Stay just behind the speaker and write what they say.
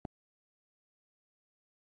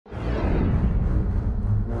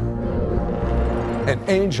An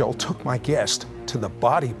angel took my guest to the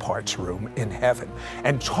body parts room in heaven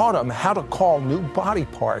and taught him how to call new body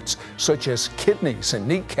parts, such as kidneys and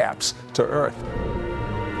kneecaps, to earth.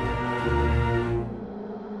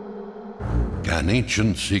 Can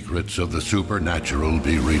ancient secrets of the supernatural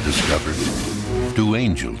be rediscovered? Do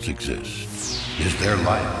angels exist? Is there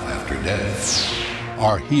life after death?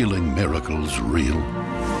 Are healing miracles real?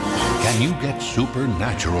 Can you get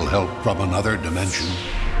supernatural help from another dimension?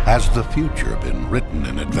 Has the future been written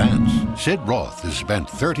in advance? Sid Roth has spent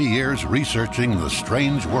 30 years researching the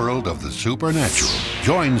strange world of the supernatural.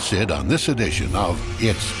 Join Sid on this edition of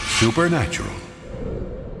It's Supernatural.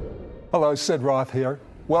 Hello, Sid Roth here.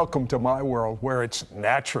 Welcome to my world where it's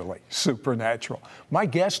naturally supernatural. My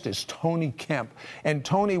guest is Tony Kemp. And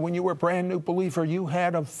Tony, when you were a brand new believer, you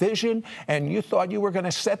had a vision and you thought you were going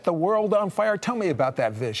to set the world on fire. Tell me about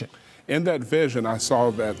that vision. In that vision, I saw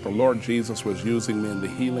that the Lord Jesus was using me in the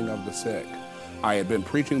healing of the sick. I had been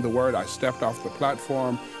preaching the word. I stepped off the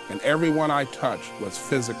platform, and everyone I touched was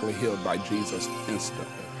physically healed by Jesus instantly.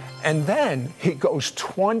 And then he goes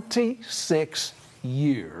 26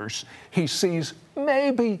 years. He sees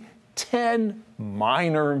maybe 10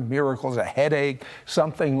 minor miracles, a headache,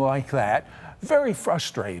 something like that. Very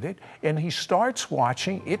frustrated, and he starts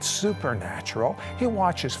watching It's Supernatural. He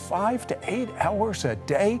watches 5 to 8 hours a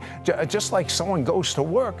day, just like someone goes to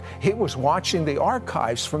work. He was watching the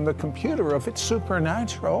archives from the computer of It's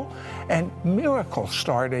Supernatural, and miracles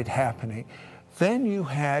started happening. Then you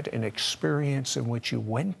had an experience in which you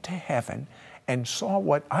went to heaven and saw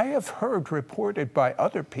what I have heard reported by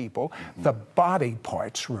other people, the body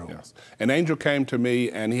parts room. Yes. An angel came to me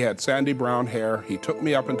and he had sandy brown hair. He took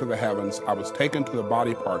me up into the heavens. I was taken to the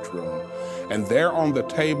body parts room. And there on the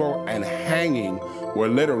table and hanging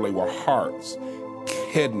were hearts,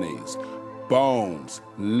 kidneys, bones,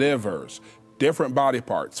 livers, different body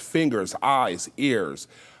parts, fingers, eyes, ears,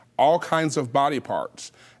 all kinds of body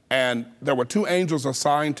parts. And there were 2 angels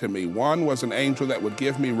assigned to me. One was an angel that would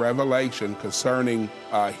give me revelation concerning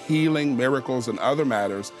healing, miracles, and other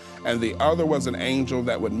matters. And the other was an angel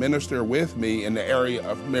that would minister with me in the area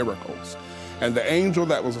of miracles. And the angel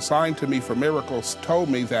that was assigned to me for miracles told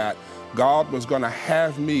me that God was going to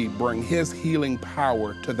have me bring his healing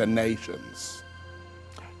power to the nations.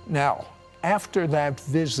 Now, after that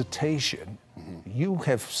visitation, you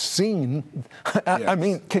have seen, Yes. I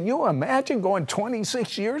mean, can you imagine going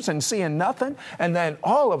 26 years and seeing nothing? And then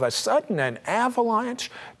all of a sudden, an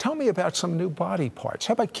avalanche? Tell me about some new body parts.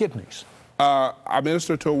 How about kidneys? I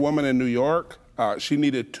ministered to a woman in New York. She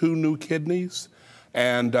needed 2 new kidneys.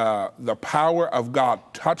 And the power of God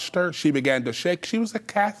touched her. She began to shake. She was a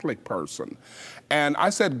Catholic person. And I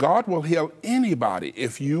said, God will heal anybody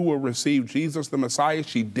if you will receive Jesus the Messiah.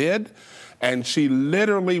 She did. And she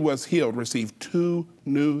literally was healed, received 2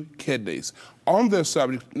 new kidneys. On this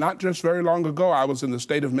subject, not just very long ago, I was in the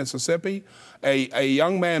state of Mississippi. A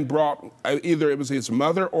young man brought, either it was his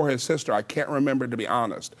mother or his sister, I can't remember to be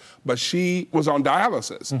honest, but she was on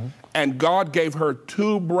dialysis. And God gave her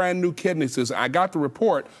 2 brand new kidneys. And I got the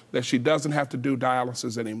report that she doesn't have to do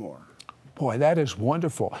dialysis anymore. Boy, that is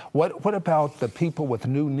wonderful. What about the people with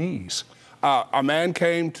new knees? A man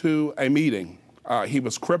came to a meeting. He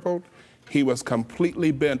was crippled. He was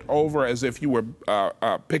completely bent over as if you were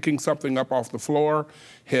picking something up off the floor.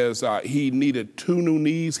 He needed 2 new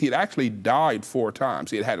knees. He had actually died 4 times.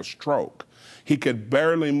 He had had a stroke. He could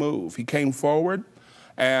barely move. He came forward,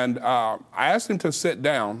 and I asked him to sit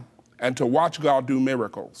down and to watch God do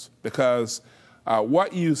miracles, because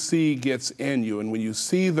what you see gets in you, and when you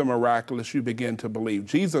see the miraculous, you begin to believe.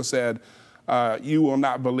 Jesus said, you will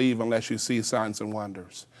not believe unless you see signs and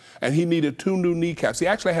wonders. And he needed 2 new kneecaps. He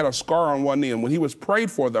actually had a scar on one knee, and when he was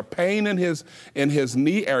prayed for, the pain in his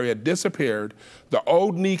knee area disappeared. The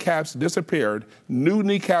old kneecaps disappeared. New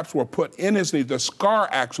kneecaps were put in his knee. The scar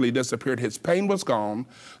actually disappeared. His pain was gone.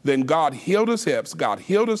 Then God healed his hips. God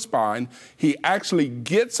healed his spine. He actually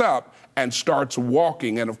gets up and starts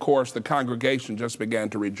walking. And of course, the congregation just began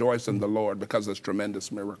to rejoice in the Lord because of this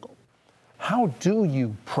tremendous miracle. How do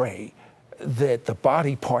you pray that the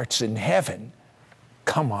body parts in heaven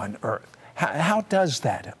come on earth? How does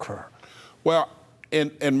that occur? Well,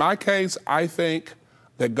 in my case, I think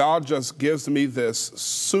that God just gives me this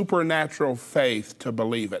supernatural faith to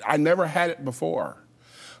believe it. I never had it before,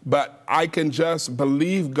 but I can just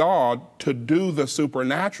believe God to do the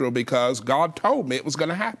supernatural because God told me it was going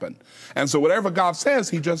to happen. And so whatever God says,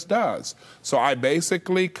 he just does. So I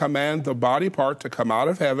basically command the body part to come out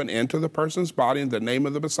of heaven into the person's body in the name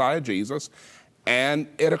of the Messiah, Jesus, and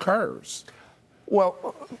it occurs.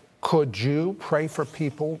 Well, could you pray for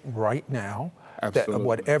people right now Absolutely. That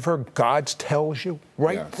whatever God tells you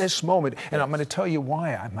right Yes. this moment, and I'm going to tell you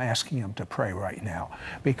why I'm asking him to pray right now.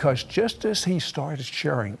 Because just as he started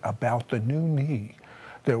sharing about the new knee,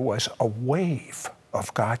 there was a wave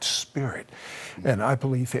of God's Spirit. And I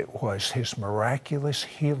believe it was his miraculous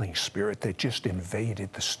healing spirit that just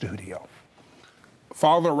invaded the studio.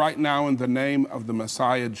 Father, right now in the name of the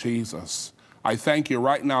Messiah Jesus, I thank you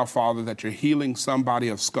right now, Father, that you're healing somebody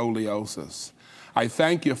of scoliosis. I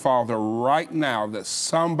thank you, Father, right now that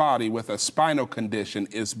somebody with a spinal condition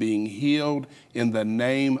is being healed in the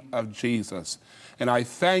name of Jesus. And I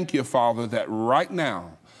thank you, Father, that right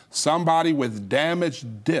now somebody with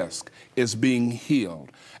damaged disc is being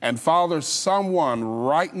healed. And Father, someone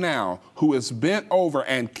right now who is bent over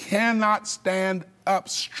and cannot stand up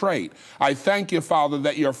straight, I thank you, Father,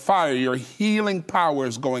 that your fire, your healing power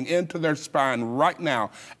is going into their spine right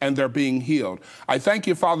now, and they're being healed. I thank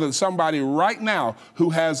you, Father, that somebody right now who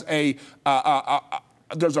has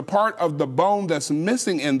there's a part of the bone that's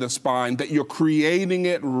missing in the spine, that you're creating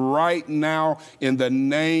it right now in the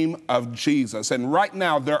name of Jesus. And right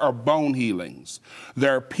now there are bone healings.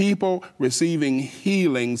 There are people receiving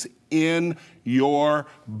healings in your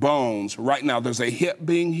bones right now. There's a hip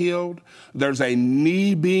being healed. There's a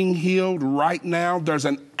knee being healed right now. There's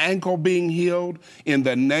an ankle being healed in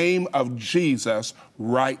the name of Jesus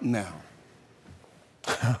right now.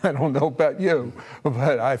 I don't know about you,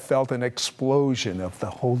 but I felt an explosion of the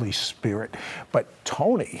Holy Spirit. But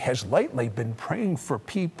Tony has lately been praying for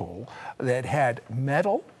people that had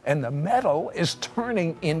metal, and the metal is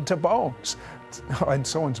turning into bones. And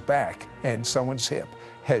someone's back and someone's hip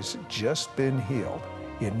has just been healed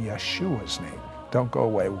in Yeshua's name. Don't go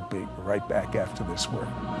away. We'll be right back after this word.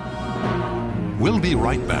 We'll be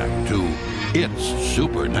right back to It's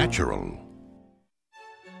Supernatural.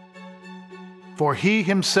 For he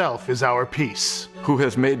himself is our peace, who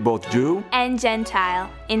has made both Jew and Gentile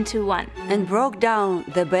into one, and broke down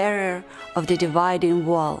the barrier of the dividing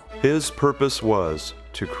wall. His purpose was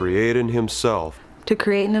to create in himself.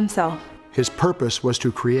 His purpose was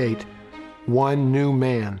to create one new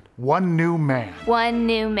man. one new man. one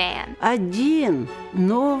new man. Один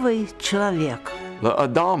новый человек.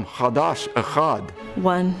 La'adam Chadash Echad.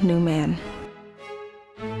 One new man.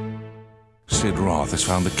 Sid Roth has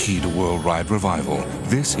found the key to worldwide revival.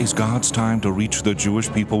 This is God's time to reach the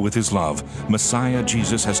Jewish people with his love. Messiah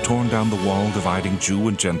Jesus has torn down the wall dividing Jew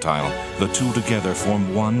and Gentile. The two together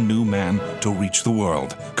form one new man to reach the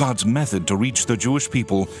world. God's method to reach the Jewish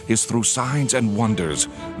people is through signs and wonders.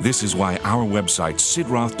 This is why our website,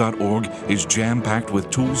 sidroth.org, is jam-packed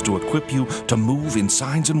with tools to equip you to move in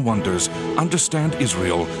signs and wonders, understand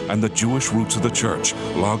Israel and the Jewish roots of the church.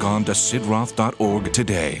 Log on to sidroth.org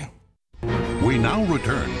today. We now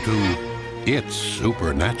return to It's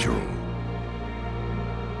Supernatural.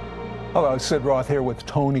 Hello, Sid Roth here with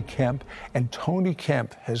Tony Kemp, and Tony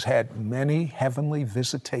Kemp has had many heavenly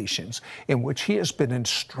visitations in which he has been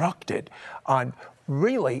instructed on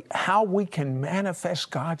really how we can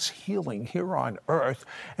manifest God's healing here on earth.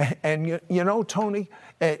 And you know, Tony,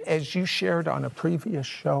 as you shared on a previous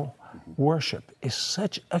show, worship is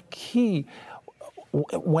such a key.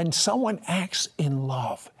 When someone acts in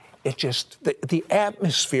love, it just, the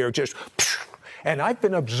atmosphere just, and I've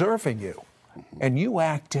been observing you, and you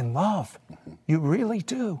act in love. You really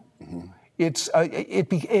do. It's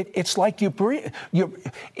like you breathe.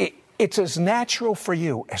 It's as natural for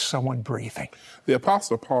you as someone breathing. The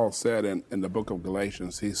Apostle Paul said in the book of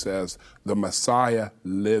Galatians, he says, the Messiah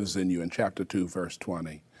lives in you in chapter 2, verse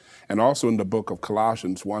 20. And also in the book of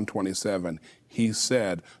Colossians 1:27, he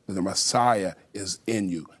said that the Messiah is in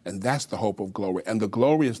you. And that's the hope of glory. And the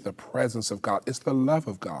glory is the presence of God. It's the love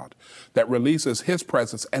of God that releases his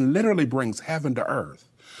presence and literally brings heaven to earth.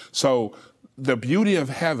 So the beauty of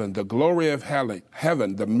heaven, the glory of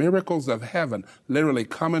heaven, the miracles of heaven literally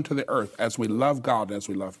come into the earth as we love God and as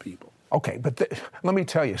we love people. Okay, but let me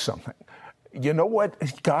tell you something. You know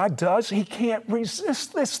what God does? He can't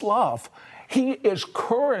resist this love. He is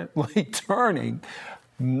currently turning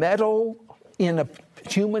metal in a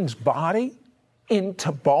human's body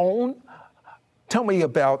into bone. Tell me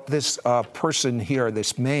about this person here,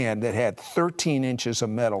 this man that had 13 inches of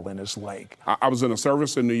metal in his leg. I was in a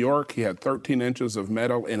service in New York. He had 13 inches of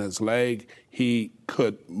metal in his leg. He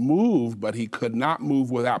could move, but he could not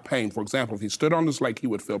move without pain. For example, if he stood on his leg, he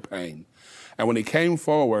would feel pain. And when he came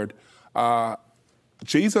forward,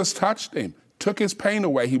 Jesus touched him, took his pain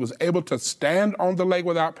away. He was able to stand on the leg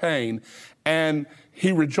without pain, and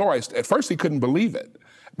he rejoiced. At first, he couldn't believe it,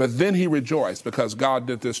 but then he rejoiced because God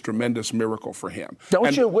did this tremendous miracle for him.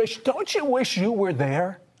 Don't you wish you were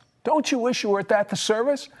there? Don't you wish you were at the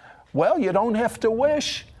service? Well, you don't have to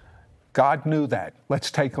wish. God knew that.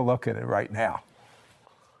 Let's take a look at it right now.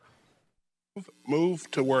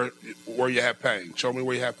 Move to where you have pain. Show me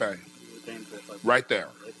where you have pain. Right there.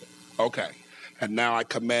 Okay. And now I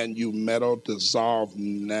command you, metal, dissolve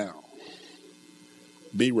now.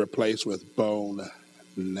 Be replaced with bone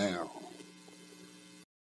now.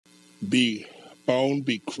 Be bone,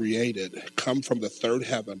 be created. Come from the third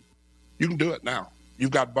heaven. You can do it now.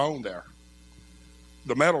 You've got bone there.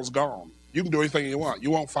 The metal's gone. You can do anything you want. You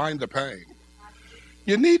won't find the pain.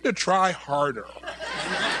 You need to try harder.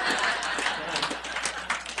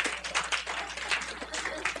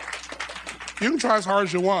 You can try as hard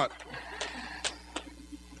as you want.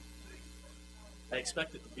 I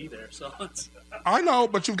expect it to be there, so it's... I know,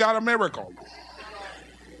 but you've got a miracle.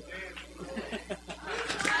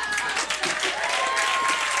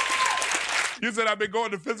 You said I've been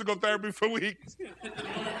going to physical therapy for weeks.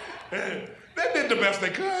 They did the best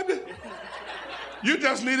they could. You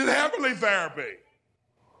just needed heavenly therapy.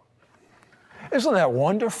 Isn't that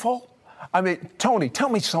wonderful? I mean, Tony, tell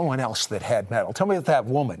me someone else that had metal. Tell me that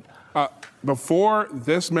woman. Before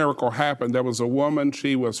this miracle happened, there was a woman,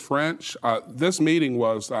 she was French. This meeting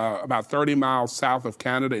was about 30 miles south of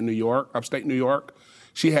Canada in New York, upstate New York.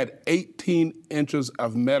 She had 18 inches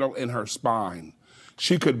of metal in her spine.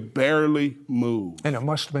 She could barely move. And it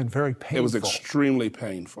must have been very painful. It was extremely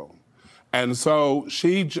painful. And so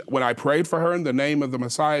when I prayed for her in the name of the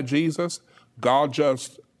Messiah Jesus, God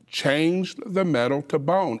just changed the metal to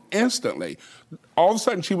bone instantly. All of a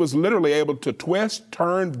sudden, she was literally able to twist,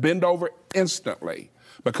 turn, bend over instantly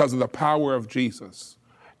because of the power of Jesus.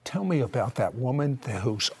 Tell me about that woman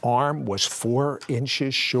whose arm was 4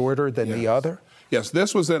 inches shorter than the other. Yes,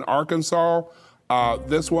 this was in Arkansas.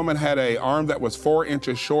 This woman had an arm that was 4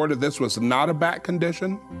 inches shorter. This was not a back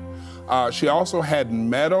condition. She also had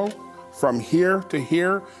metal from here to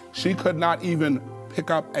here. She could not even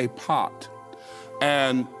pick up a pot.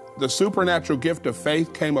 And the supernatural gift of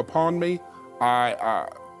faith came upon me.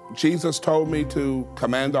 Jesus told me to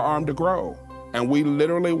command the arm to grow. And we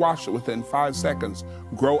literally watched it within 5 seconds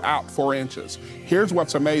grow out 4 inches. Here's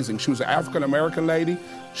what's amazing. She was an African-American lady.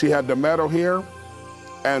 She had the metal here,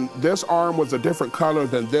 and this arm was a different color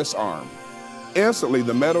than this arm. Instantly,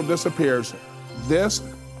 the metal disappears. This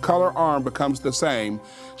color arm becomes the same.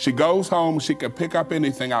 She goes home, she can pick up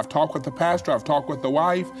anything. I've talked with the pastor, I've talked with the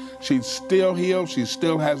wife. She's still healed, she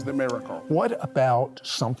still has the miracle. What about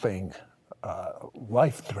something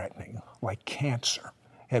life-threatening, like cancer?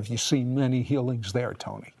 Have you seen many healings there,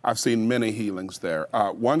 Tony? I've seen many healings there.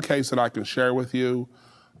 One case that I can share with you,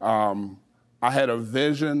 I had a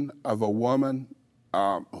vision of a woman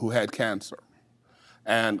who had cancer.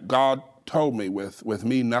 And God told me, with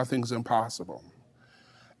me, nothing's impossible.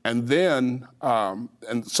 And then,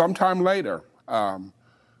 and sometime later,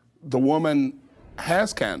 the woman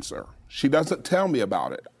has cancer. She doesn't tell me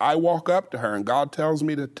about it. I walk up to her and God tells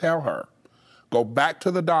me to tell her, go back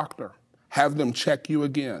to the doctor, have them check you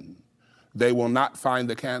again. They will not find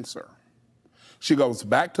the cancer. She goes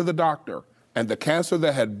back to the doctor, and the cancer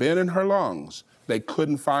that had been in her lungs, they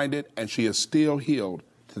couldn't find it, and she is still healed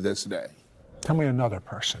to this day. Tell me another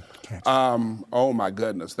person with cancer. Oh my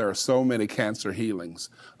goodness, there are so many cancer healings.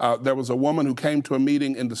 There was a woman who came to a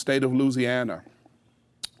meeting in the state of Louisiana.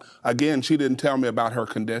 Again, she didn't tell me about her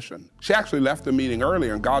condition. She actually left the meeting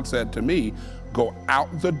earlier, and God said to me, go out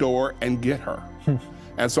the door and get her.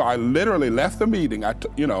 And so I literally left the meeting. I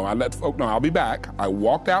let folk know I'll be back. I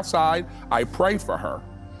walked outside. I prayed for her.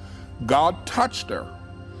 God touched her.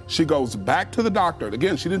 She goes back to the doctor.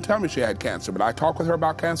 Again, she didn't tell me she had cancer, but I talked with her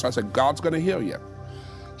about cancer. I said, God's going to heal you.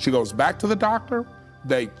 She goes back to the doctor.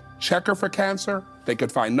 They check her for cancer. They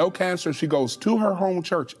could find no cancer. She goes to her home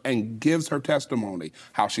church and gives her testimony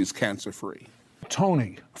how she's cancer-free.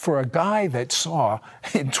 Tony, for a guy that saw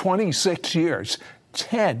in 26 years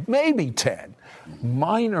 10, maybe 10,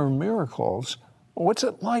 minor miracles, what's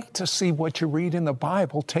it like to see what you read in the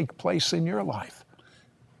Bible take place in your life?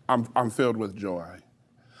 I'm filled with joy.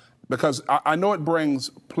 Because I know it brings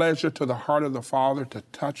pleasure to the heart of the Father to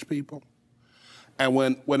touch people. And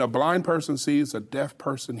when a blind person sees, a deaf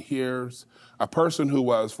person hears, a person who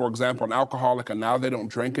was, for example, an alcoholic and now they don't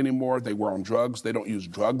drink anymore, they were on drugs, they don't use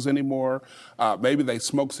drugs anymore, maybe they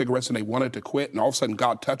smoked cigarettes and they wanted to quit, and all of a sudden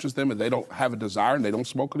God touches them and they don't have a desire and they don't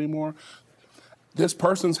smoke anymore. This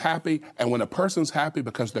person's happy, and when a person's happy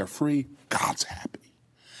because they're free, God's happy.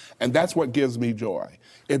 And that's what gives me joy.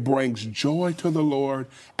 It brings joy to the Lord,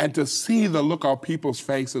 and to see the look on people's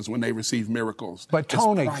faces when they receive miracles. But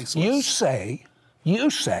Tony, you say,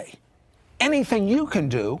 anything you can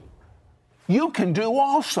do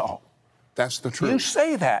also. That's the truth. You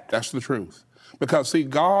say that. That's the truth. Because see,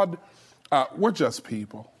 God, we're just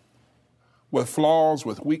people. with flaws,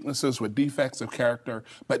 with weaknesses, with defects of character.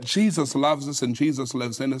 But Jesus loves us and Jesus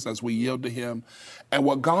lives in us as we yield to him. And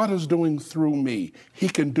what God is doing through me, he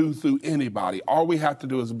can do through anybody. All we have to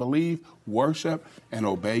do is believe, worship, and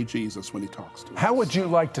obey Jesus when he talks to us. How would you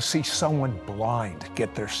like to see someone blind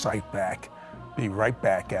get their sight back? Be right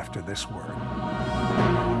back after this word.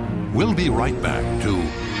 We'll be right back to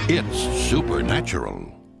It's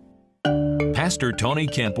Supernatural. Pastor Tony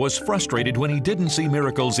Kemp was frustrated when he didn't see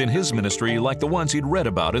miracles in his ministry like the ones he'd read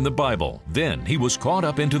about in the Bible. Then he was caught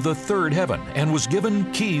up into the third heaven and was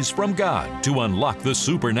given keys from God to unlock the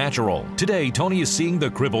supernatural. Today, Tony is seeing the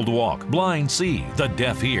crippled walk, blind see, the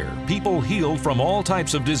deaf hear, people healed from all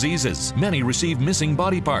types of diseases. Many receive missing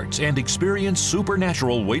body parts and experience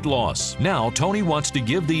supernatural weight loss. Now, Tony wants to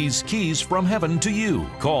give these keys from heaven to you.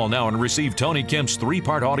 Call now and receive Tony Kemp's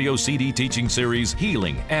 3-part audio CD teaching series,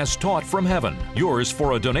 Healing as Taught from Heaven. Yours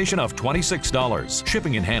for a donation of $26.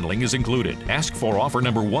 Shipping and handling is included. Ask for offer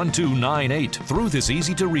number 1298. Through this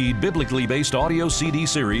easy-to-read, biblically based audio CD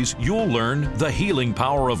series, you'll learn the healing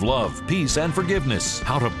power of love, peace, and forgiveness,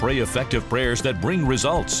 how to pray effective prayers that bring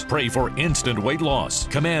results, pray for instant weight loss,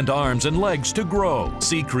 command arms and legs to grow,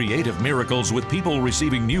 see creative miracles with people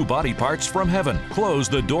receiving new body parts from heaven, close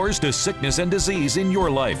the doors to sickness and disease in your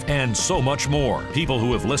life, and so much more. People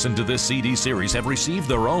who have listened to this CD series have received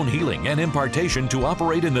their own healing and impartation to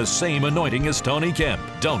operate in the same anointing as Tony Kemp.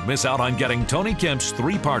 Don't miss out on getting Tony Kemp's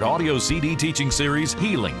 3-part audio CD teaching series,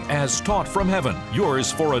 Healing as Taught from Heaven.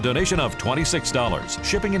 Yours for a donation of $26.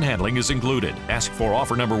 Shipping and handling is included. Ask for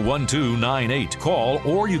offer number 1298. Call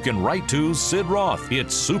or you can write to Sid Roth.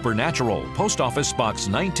 It's Supernatural. Post Office Box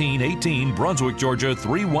 1918, Brunswick, Georgia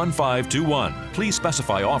 31521. Please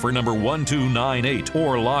specify offer number 1298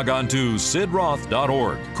 or log on to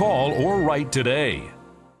sidroth.org. Call or write today.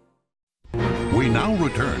 We now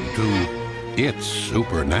return to It's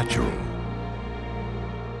Supernatural.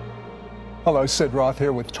 Hello, Sid Roth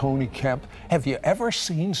here with Tony Kemp. Have you ever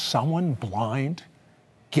seen someone blind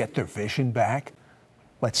get their vision back?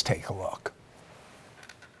 Let's take a look.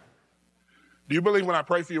 Do you believe when I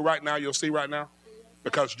pray for you right now, you'll see right now?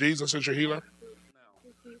 Because Jesus is your healer?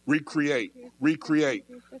 Recreate. Recreate.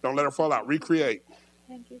 Don't let her fall out. Recreate.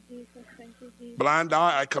 Thank you, Jesus. Thank you, Jesus. Blind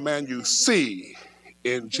eye, I command you, see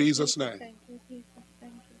in Jesus' name. Thank you, Jesus.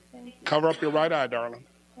 Thank you, thank you. Cover up your right eye, darling.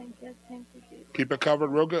 Thank you, Jesus. Keep it covered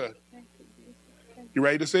real good. Thank you, Jesus. Thank You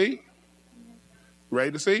ready to see? You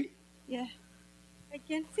ready to see? Yeah. I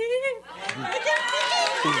can see it. I can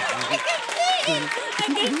see it. I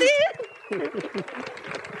can see it.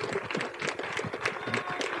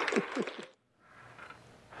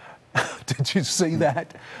 Did you see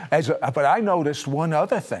that? But I noticed one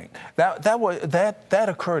other thing. That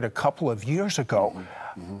occurred a couple of years ago.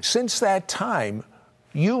 Mm-hmm. Since that time,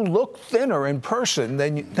 you look thinner in person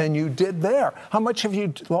than you did there. How much have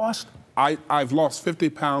you lost? I've lost 50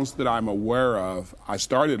 pounds that I'm aware of. I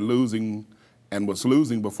started losing and was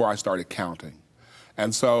losing before I started counting.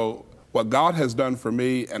 And so what God has done for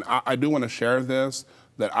me, and I do want to share this,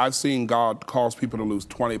 that I've seen God cause people to lose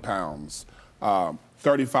 20 pounds,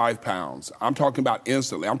 35 pounds. I'm talking about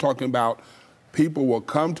instantly. I'm talking about people will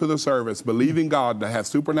come to the service believing God to have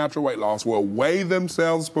supernatural weight loss, will weigh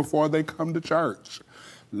themselves before they come to church,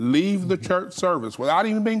 leave the church service without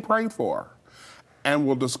even being prayed for, and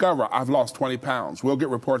will discover, I've lost 20 pounds. We'll get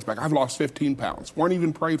reports back, I've lost 15 pounds. Weren't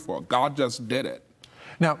even prayed for. God just did it.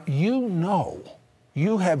 Now,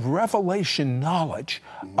 you have revelation knowledge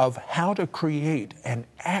of how to create an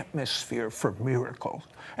atmosphere for miracles,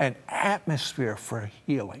 an atmosphere for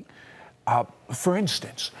healing. For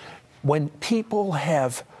instance, when people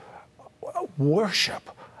have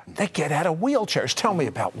worship, they get out of wheelchairs. Tell me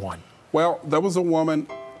about one. Well, there was a woman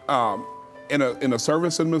in a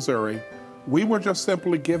service in Missouri. We were just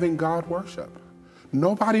simply giving God worship.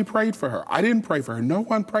 Nobody prayed for her. I didn't pray for her. No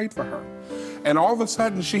one prayed for her. And all of a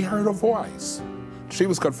sudden, she heard a voice. She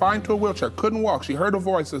was confined to a wheelchair, couldn't walk. She heard a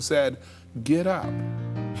voice that said, "Get up."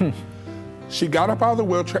 She got up out of the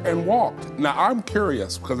wheelchair and walked. Now, I'm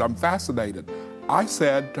curious because I'm fascinated. I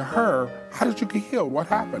said to her, "How did you get healed? What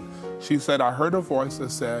happened?" She said, "I heard a voice that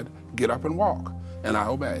said, 'Get up and walk.'" And I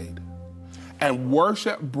obeyed. And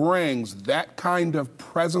worship brings that kind of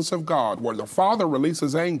presence of God where the Father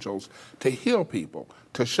releases angels to heal people,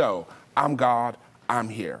 to show, I'm God, I'm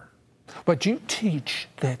here. But you teach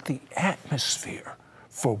that the atmosphere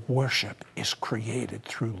for worship is created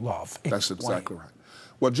through love. That's exactly right.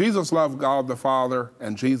 Well, Jesus loved God the Father,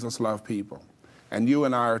 and Jesus loved people. And you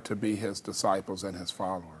and I are to be his disciples and his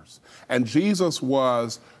followers. And Jesus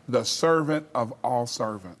was the servant of all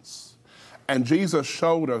servants. And Jesus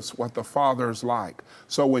showed us what the Father is like.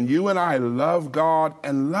 So when you and I love God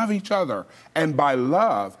and love each other, and by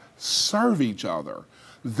love serve each other,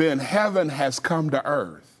 then heaven has come to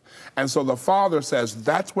earth. And so the Father says,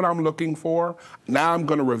 that's what I'm looking for. Now I'm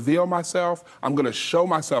going to reveal myself. I'm going to show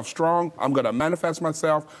myself strong. I'm going to manifest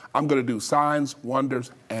myself. I'm going to do signs,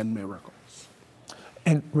 wonders, and miracles.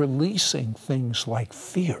 And releasing things like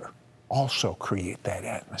fear also create that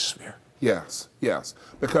atmosphere. Yes, yes.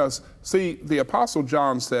 Because, see, the Apostle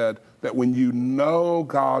John said that when you know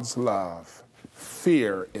God's love,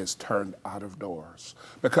 fear is turned out of doors.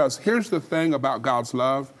 Because here's the thing about God's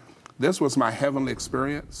love. This was my heavenly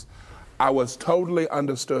experience. I was totally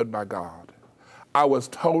understood by God. I was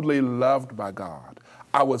totally loved by God.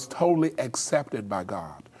 I was totally accepted by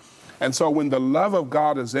God. And so when the love of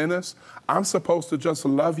God is in us, I'm supposed to just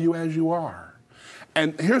love you as you are.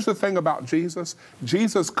 And here's the thing about Jesus.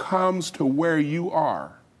 Jesus comes to where you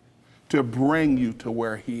are to bring you to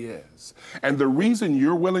where he is. And the reason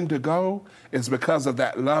you're willing to go is because of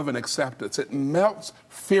that love and acceptance. It melts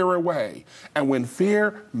fear away. And when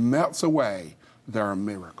fear melts away, there are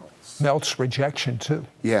miracles. Melts rejection too.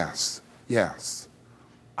 Yes, yes.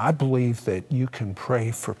 I believe that you can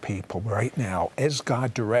pray for people right now as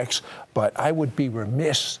God directs, but I would be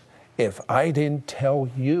remiss if I didn't tell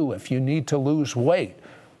you, if you need to lose weight,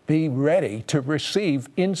 be ready to receive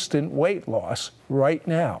instant weight loss right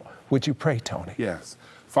now. Would you pray, Tony? Yes.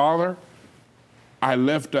 Father, I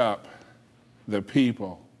lift up the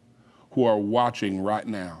people who are watching right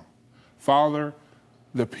now. Father,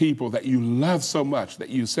 the people that you love so much, that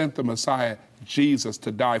you sent the Messiah, Jesus,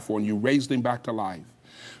 to die for, and you raised him back to life.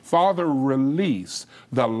 Father, release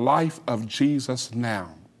the life of Jesus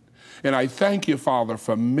now. And I thank you, Father,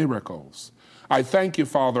 for miracles. I thank you,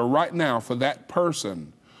 Father, right now for that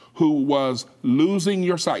person who was losing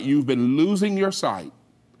your sight. You've been losing your sight.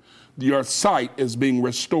 Your sight is being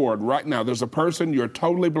restored right now. There's a person, you're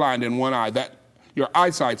totally blind in one eye. That your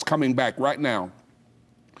eyesight's coming back right now.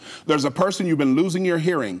 There's a person, you've been losing your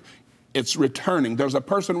hearing. It's returning. There's a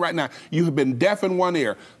person right now, you have been deaf in one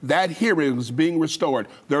ear. That hearing is being restored.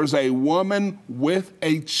 There's a woman with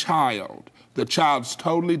a child. The child's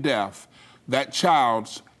totally deaf. That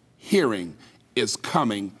child's hearing is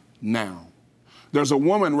coming now. There's a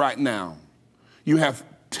woman right now. You have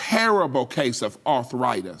terrible case of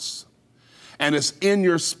arthritis, and it's in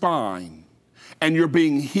your spine, and you're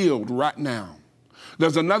being healed right now.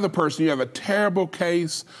 There's another person, you have a terrible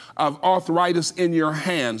case of arthritis in your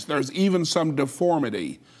hands. There's even some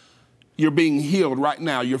deformity. You're being healed right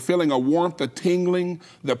now. You're feeling a warmth, a tingling.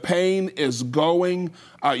 The pain is going.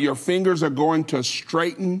 Your fingers are going to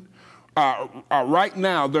straighten. Right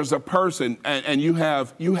now, there's a person, and you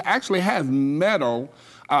actually have metal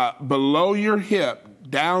below your hip,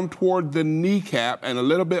 down toward the kneecap and a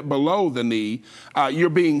little bit below the knee. You're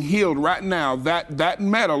being healed right now. That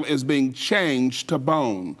metal is being changed to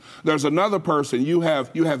bone. There's another person, you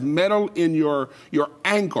have metal in your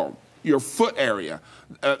ankle, your foot area.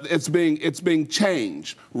 It's being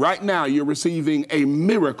changed. Right now you're receiving a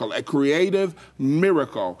miracle, a creative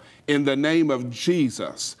miracle in the name of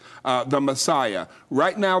Jesus, the Messiah.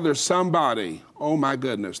 Right now there's somebody, oh my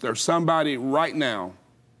goodness, there's somebody right now.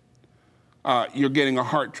 You're getting a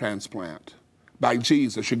heart transplant. By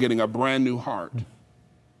Jesus, you're getting a brand new heart.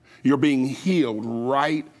 You're being healed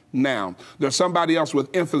right now. There's somebody else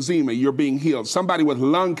with emphysema. You're being healed. Somebody with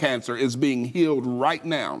lung cancer is being healed right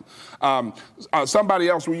now. Somebody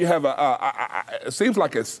else where you have it seems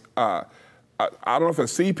like it's, I don't know if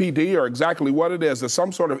it's CPD or exactly what it is. It's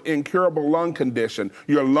some sort of incurable lung condition.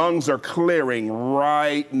 Your lungs are clearing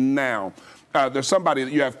right now. There's somebody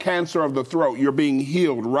that you have cancer of the throat. You're being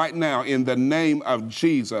healed right now in the name of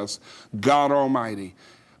Jesus, God Almighty.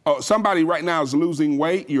 Somebody right now is losing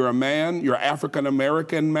weight. You're a man, you're an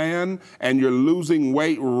African-American man, and you're losing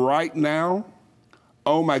weight right now.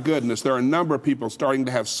 Oh my goodness, there are a number of people starting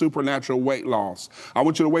to have supernatural weight loss. I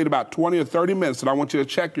want you to wait about 20 or 30 minutes, and I want you to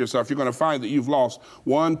check yourself. You're going to find that you've lost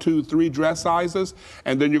 1, 2, 3 dress sizes,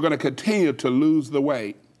 and then you're going to continue to lose the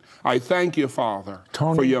weight. I thank you, Father,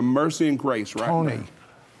 Tony, for your mercy and grace right Tony, now.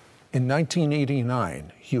 In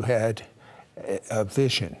 1989, you had a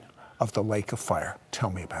vision of the lake of fire.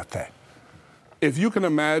 Tell me about that. If you can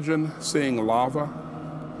imagine seeing lava,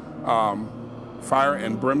 fire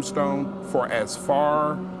and brimstone for as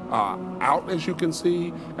far out as you can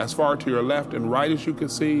see, as far to your left and right as you can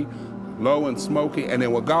see, low and smoky. And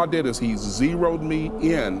then what God did is he zeroed me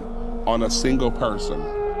in on a single person.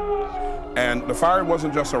 And the fire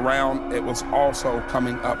wasn't just around, it was also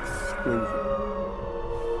coming up through.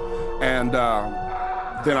 And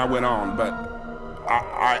then I went on, but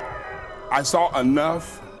I saw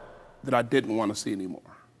enough that I didn't want to see anymore.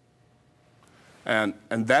 And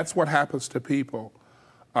that's what happens to people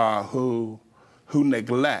who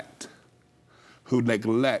neglect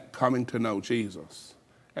coming to know Jesus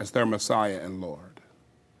as their Messiah and Lord.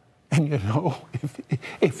 And you know,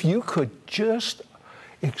 if you could just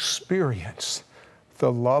experience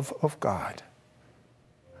the love of God,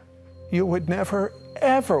 you would never,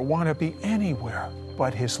 ever want to be anywhere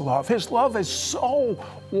but His love. His love is so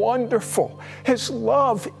wonderful. His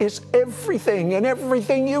love is everything, and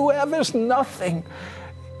everything you have is nothing.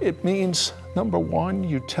 It means, number one,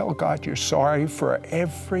 you tell God you're sorry for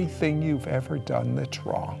everything you've ever done that's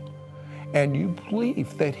wrong. And you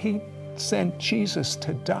believe that He sent Jesus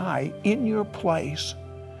to die in your place.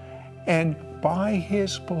 And by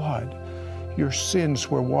His blood, your sins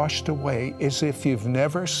were washed away as if you've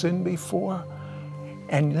never sinned before.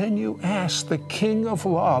 And then you ask the King of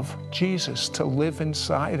Love, Jesus, to live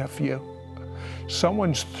inside of you.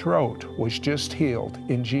 Someone's throat was just healed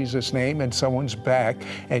in Jesus' name, and someone's back,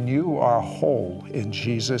 and you are whole in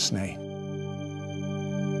Jesus' name.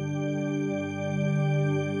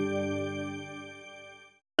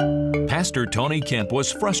 Pastor Tony Kemp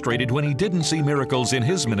was frustrated when he didn't see miracles in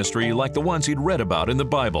his ministry like the ones he'd read about in the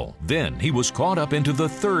Bible. Then he was caught up into the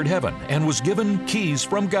third heaven and was given keys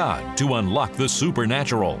from God to unlock the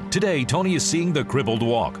supernatural. Today, Tony is seeing the crippled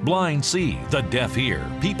walk, blind see, the deaf hear,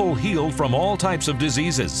 people healed from all types of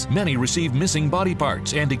diseases. Many receive missing body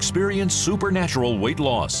parts and experience supernatural weight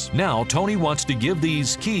loss. Now, Tony wants to give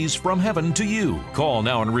these keys from heaven to you. Call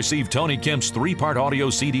now and receive Tony Kemp's 3-part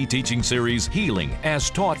audio CD teaching series, Healing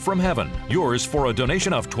as Taught from Heaven. Yours for a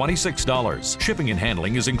donation of $26. Shipping and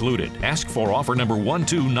handling is included. Ask for offer number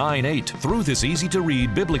 1298. Through this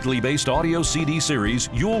easy-to-read, biblically based audio CD series,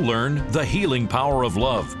 you'll learn the healing power of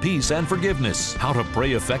love, peace, and forgiveness, how to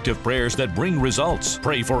pray effective prayers that bring results,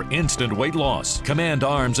 pray for instant weight loss, command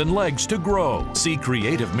arms and legs to grow, see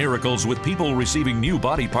creative miracles with people receiving new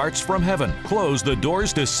body parts from heaven, close the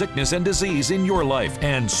doors to sickness and disease in your life,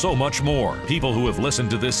 and so much more. People who have listened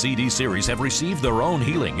to this CD series have received their own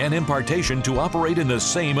healing and impartation to operate in the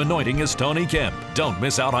same anointing as Tony Kemp. Don't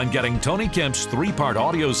miss out on getting Tony Kemp's 3-part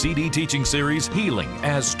audio CD teaching series, Healing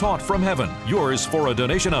as Taught from Heaven. Yours for a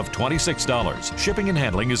donation of $26. Shipping and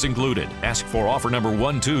handling is included. Ask for offer number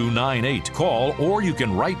 1298. Call or you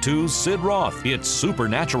can write to Sid Roth. It's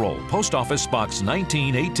Supernatural. Post Office Box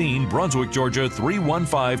 1918, Brunswick, Georgia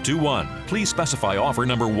 31521. Please specify offer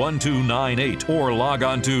number 1298 or log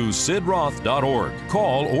on to sidroth.org.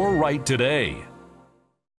 Call or write today.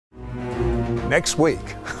 Next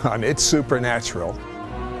week on It's Supernatural,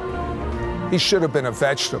 he should have been a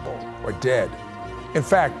vegetable or dead. In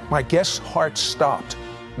fact, my guest's heart stopped.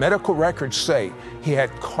 Medical records say he had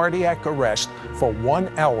cardiac arrest for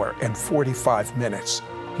 1 hour and 45 minutes.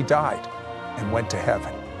 He died and went to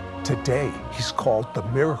heaven. Today, he's called the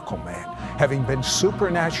Miracle Man, having been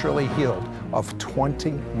supernaturally healed of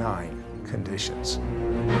 29 conditions.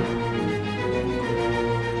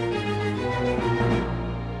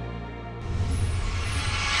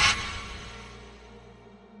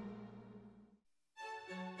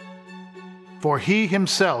 For He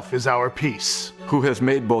Himself is our peace, who has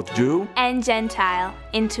made both Jew and Gentile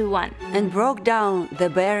into one, and broke down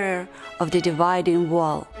the barrier of the dividing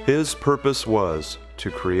wall. His purpose was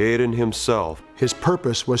to create in Himself. His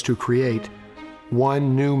purpose was to create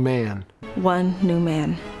one new man. One new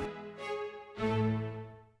man.